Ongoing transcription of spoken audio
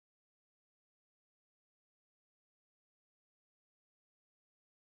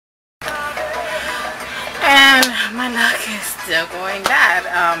still going bad.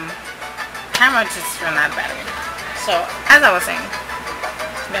 Camera just ran out of battery. So as I was saying,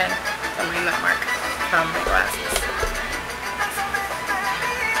 then my nut mark from my glasses.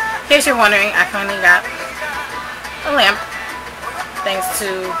 In case you're wondering, I finally got a lamp. Thanks to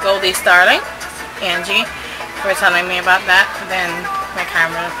Goldie Starling, Angie, for telling me about that. Then my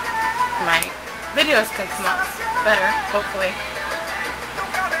camera, my videos can come out better, hopefully.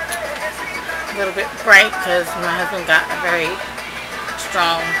 A little bit bright because my husband got a very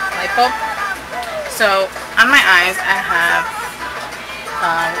strong light bulb. So on my eyes I have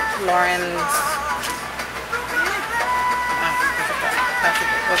Lauren's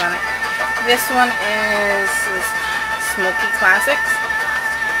on it. This one is Smoky Classics.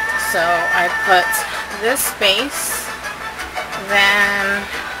 So I put this base, then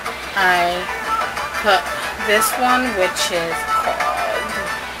I put this one, which is called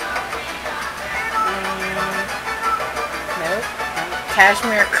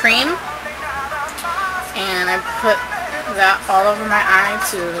Cashmere Cream, and I put that all over my eye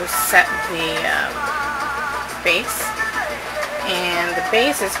to set the base. And the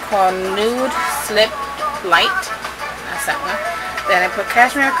base is called Nude Slip Light. That's that one. Then I put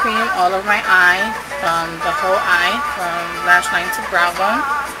cashmere cream all over my eye, the whole eye, from lash line to brow bone.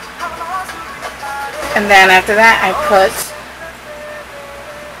 And then after that I put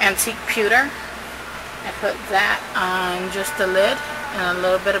Antique Pewter. I put that on just the lid and a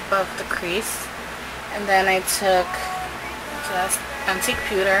little bit above the crease. And then I took just Antique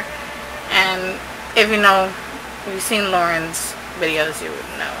Pewter, and if you've seen Lauren's videos, you would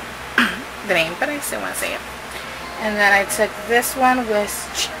know the name, but I still want to say it. And then I took this one,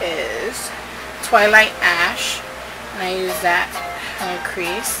 which is Twilight Ash, and I use that on a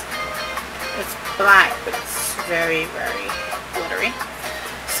crease. It's black, but it's very, very glittery.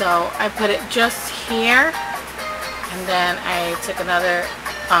 So I put it just here, and then I took another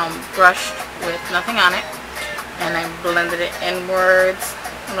brush with nothing on it, and I blended it inwards,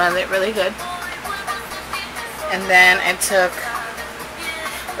 blended it really good. And then I took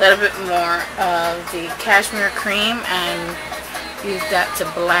a little bit more of the cashmere cream and used that to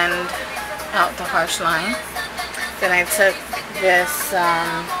blend out the harsh line. Then I took this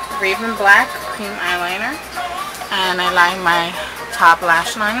Raven Black cream eyeliner and I lined my top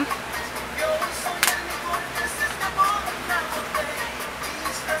lash line.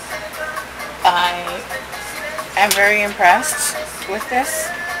 I am very impressed with this.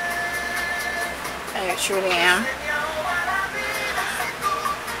 I truly am.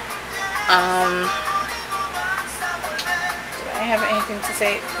 Do I have anything to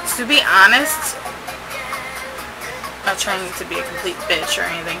say? To be honest, not trying to be a complete bitch or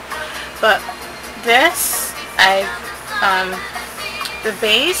anything, but this, the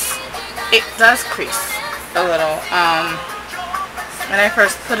base, it does crease a little. When I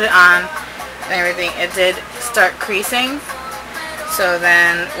first put it on and everything, it did start creasing. So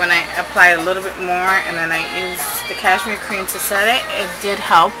then when I applied a little bit more and then I used the cashmere cream to set it, it did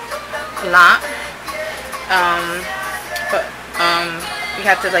help a lot. But you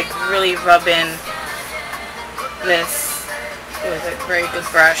have to like really rub in this with a very good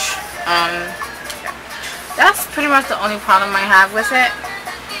brush. That's pretty much the only problem I have with it.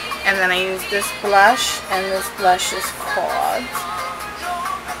 And then I use this blush, and this blush is called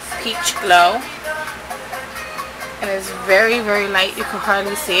Peach Glow. And it's very, very light. You can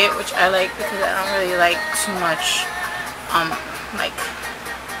hardly see it, which I like because I don't really like too much like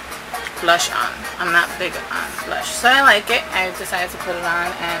blush on. I'm not big on blush, so I like it. I decided to put it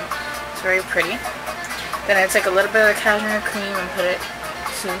on, and it's very pretty. Then I took a little bit of the cashmere cream and put it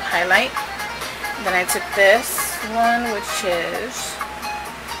to highlight. Then I took this one, which is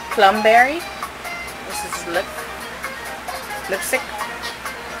Plumberry. This is lipstick,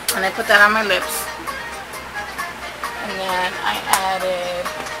 and I put that on my lips. And then I added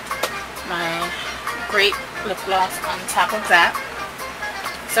my grape lip gloss on top of that.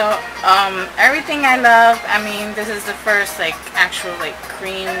 So everything I love. I mean, this is the first like actual like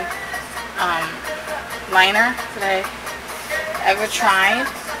cream liner that I ever tried,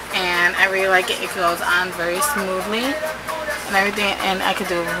 and I really like it. It goes on very smoothly and everything, and I could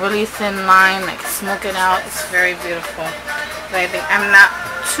do a really thin line, like smoke it out. It's very beautiful. But I think I'm not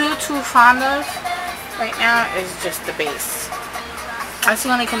too fond of right now is just the base. That's the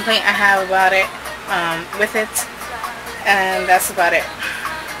only complaint I have about it, with it, and that's about it.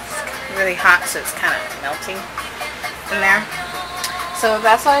 It's really hot, so it's kind of melting in there. So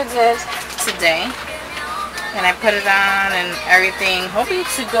that's what I did today, and I put it on and everything, hoping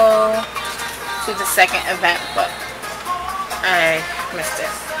to go to the second event, but I missed it.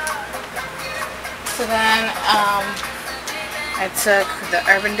 So then I took the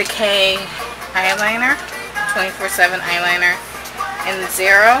Urban Decay eyeliner, 24/7 eyeliner in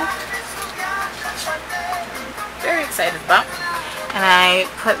 0. Very excited about. And I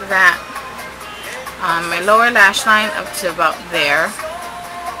put that on my lower lash line up to about there,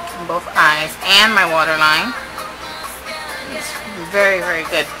 on both eyes, and my waterline. It's very, very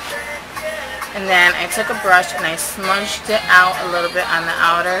good. And then I took a brush and I smudged it out a little bit on the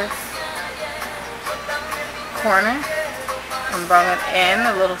outer corner and brought it in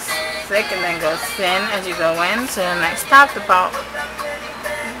a little thick and then go thin as you go in. So then I stopped about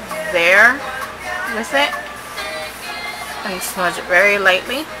there with it and smudge it very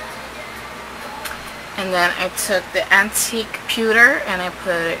lightly. And then I took the antique pewter and I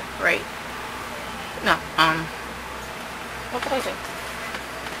put it right, no, what did I do?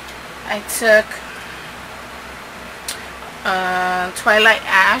 I took Twilight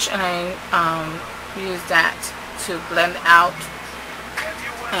Ash and I used that to blend out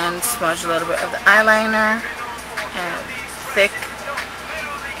and smudge a little bit of the eyeliner, and thick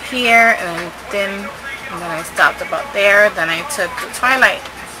here and then thin. And then I stopped about there. Then I took the Twilight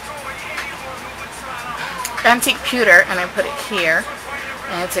Antique Pewter and I put it here.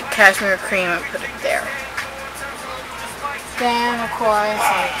 And I took Cashmere Cream and put it there. Then, of course,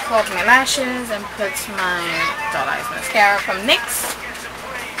 I plugged my lashes and put my Doll Eyes Mascara from NYX.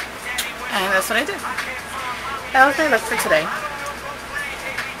 And that's what I did. That was my look for today.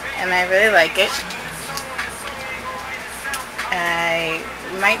 And I really like it. I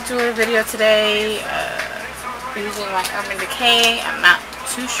might do a video today using my Urban Decay. I'm not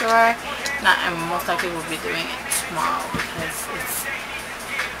too sure. I most likely will be doing it tomorrow because it's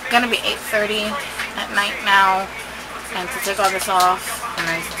gonna be 8:30 at night now, and to take all this off and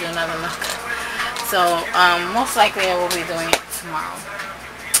then to do another look. So most likely I will be doing it tomorrow.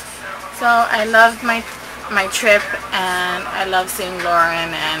 So I loved my trip, and I love seeing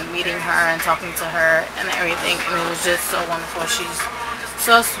Lauren and meeting her and talking to her and everything, and it was just so wonderful. She's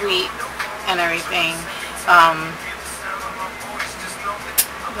so sweet and everything.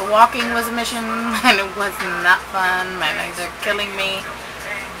 The walking was a mission and it was not fun. My legs are killing me,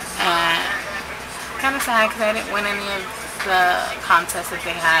 and kind of sad because I didn't win any of the contests that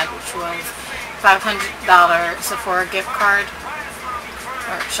they had, which was $500 Sephora gift card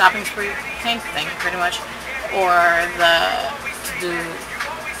or shopping spree, same thing pretty much, or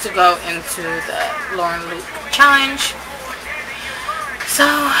to go into the Lauren Luke challenge. So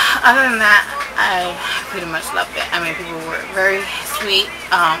other than that, I pretty much loved it. I mean, people were very sweet,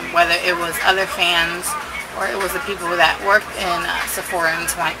 whether it was other fans or it was the people that worked in Sephora in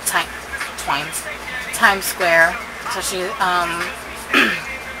Times Square. So she,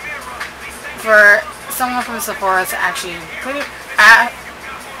 for someone from Sephora to actually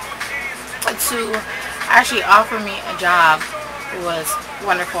offer me a job was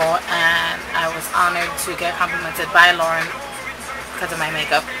wonderful, and I was honored to get complimented by Lauren because of my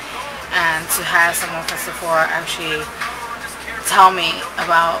makeup, and to have someone from Sephora actually tell me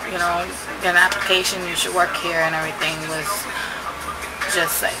about, you know, get an application, you should work here and everything, was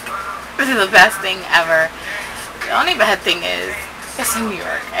just like the best thing ever. The only bad thing is it's in New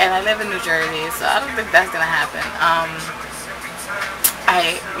York and I live in New Jersey, so I don't think that's gonna happen.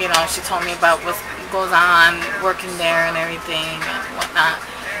 She told me about what goes on working there and everything and whatnot,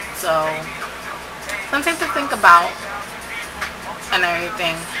 so something to think about and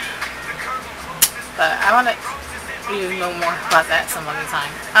everything. But I want to let you know more about that some other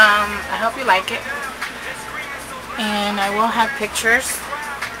time. I hope you like it, and I will have pictures,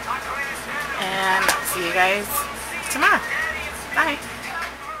 and see you guys tomorrow. Bye.